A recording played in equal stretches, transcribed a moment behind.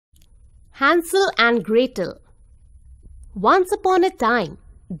Hansel and Gretel. Once upon a time,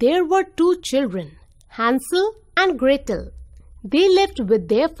 there were two children, Hansel and Gretel. They lived with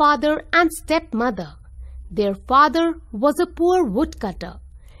their father and stepmother. Their father was a poor woodcutter.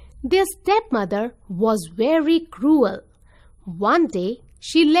 Their stepmother was very cruel. One day,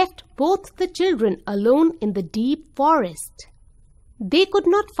 she left both the children alone in the deep forest. They could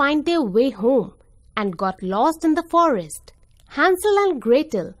not find their way home and got lost in the forest. Hansel and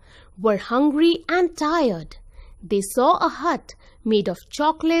Gretel were hungry and tired. They saw a hut made of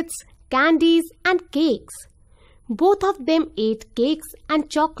chocolates, candies, and cakes. Both of them ate cakes and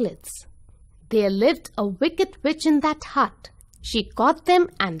chocolates. There lived a wicked witch in that hut. She caught them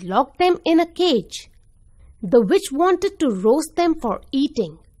and locked them in a cage. The witch wanted to roast them for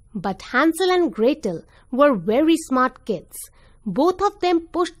eating, but Hansel and Gretel were very smart kids. Both of them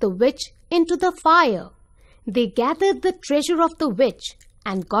pushed the witch into the fire. They gathered the treasure of the witch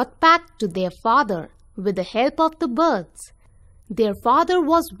and got back to their father with the help of the birds. Their father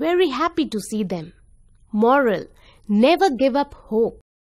was very happy to see them. Moral: never give up hope.